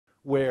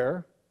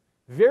where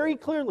very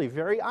clearly,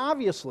 very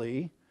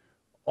obviously,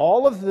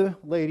 all of the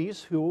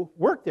ladies who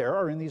work there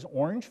are in these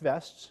orange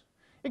vests.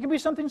 It can be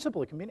something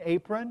simple. It can be an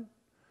apron,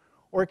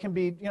 or it can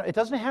be, it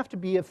doesn't have to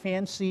be a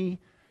fancy,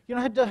 you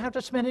don't have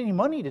to spend any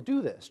money to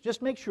do this.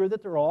 Just make sure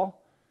that they're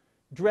all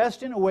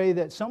dressed in a way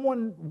that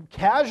someone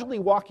casually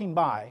walking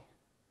by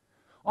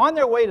on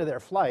their way to their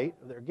flight,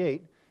 or their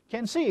gate,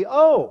 can see,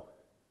 oh,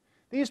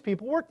 these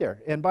people work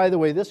there. And by the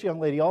way, this young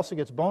lady also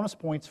gets bonus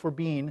points for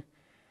being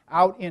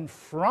out in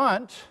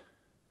front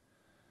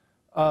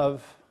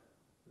of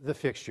the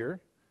fixture,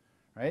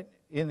 right?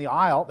 In the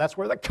aisle, that's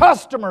where the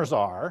customers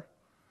are.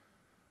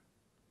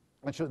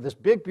 And she had this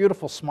big,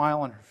 beautiful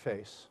smile on her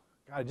face.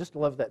 God, I just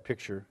love that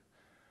picture.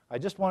 I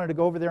just wanted to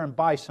go over there and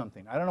buy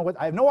something. I don't know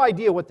I have no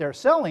idea what they're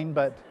selling,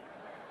 but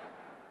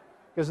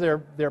because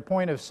their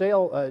point of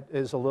sale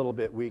is a little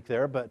bit weak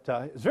there, but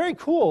it's very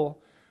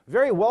cool,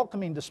 very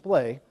welcoming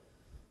display.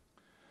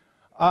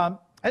 And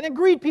then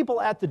greet people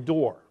at the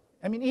door.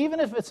 I mean, even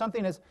if it's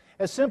something as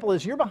simple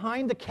as you're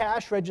behind the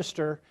cash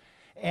register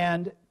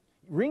and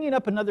ringing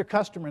up another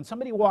customer and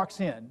somebody walks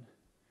in,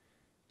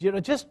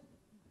 just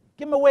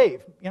give them a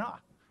wave,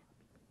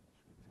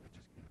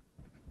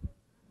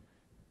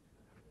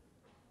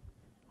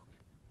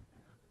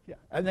 Yeah,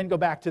 and then go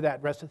back to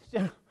that rest of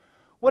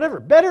whatever.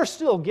 Better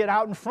still, get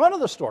out in front of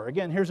the store.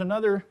 Again, here's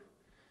another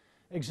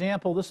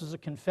example. This is a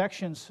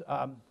confections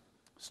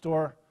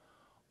store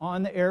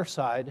on the air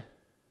side.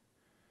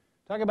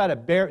 Talk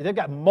about they've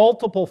got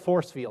multiple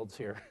force fields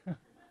here.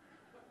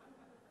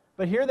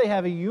 But here they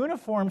have a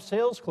uniformed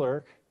sales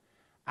clerk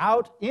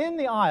out in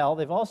the aisle.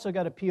 They've also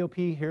got a POP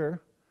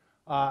here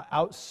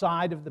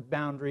outside of the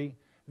boundary.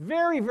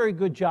 Very, very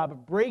good job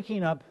of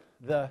breaking up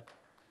the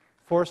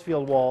force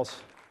field walls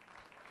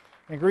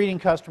and greeting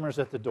customers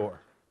at the door.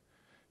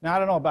 Now, I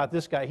don't know about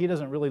this guy. He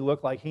doesn't really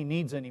look like he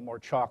needs any more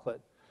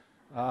chocolate.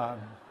 I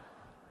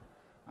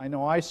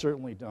know I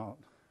certainly don't.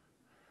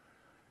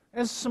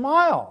 And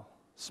smile.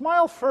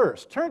 Smile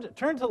first. Turn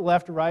to the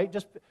left or right,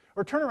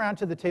 or turn around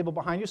to the table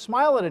behind you.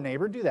 Smile at a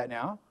neighbor. Do that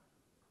now.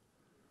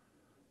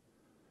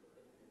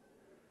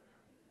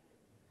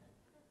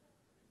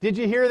 Did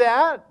you hear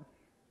that?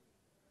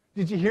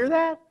 Did you hear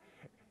that?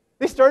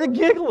 They started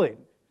giggling.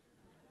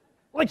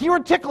 Like you were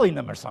tickling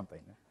them or something.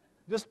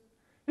 Just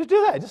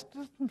do that.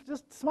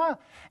 Just smile.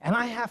 And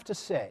I have to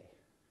say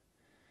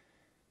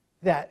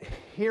that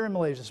here in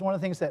Malaysia, it's one of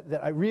the things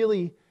that I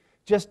really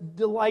just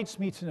delights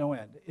me to no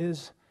end,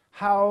 is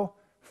how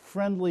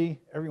friendly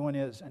everyone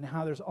is and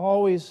how there's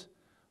always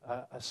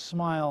a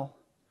smile,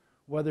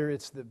 whether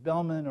it's the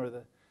bellman or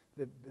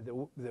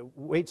the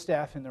wait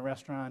staff in the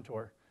restaurant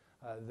or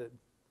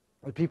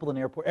the people in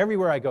the airport.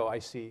 Everywhere I go, I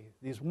see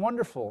these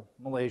wonderful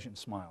Malaysian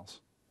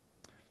smiles.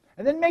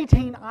 And then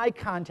maintain eye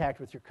contact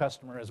with your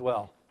customer as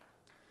well.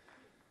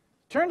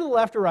 Turn to the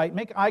left or right,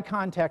 make eye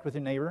contact with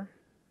your neighbor.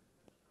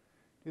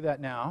 Do that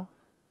now.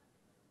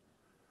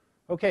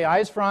 Okay,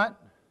 eyes front.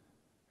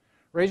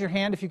 Raise your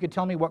hand if you could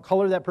tell me what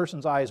color that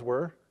person's eyes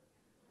were.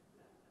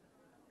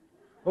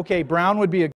 Okay, brown would be a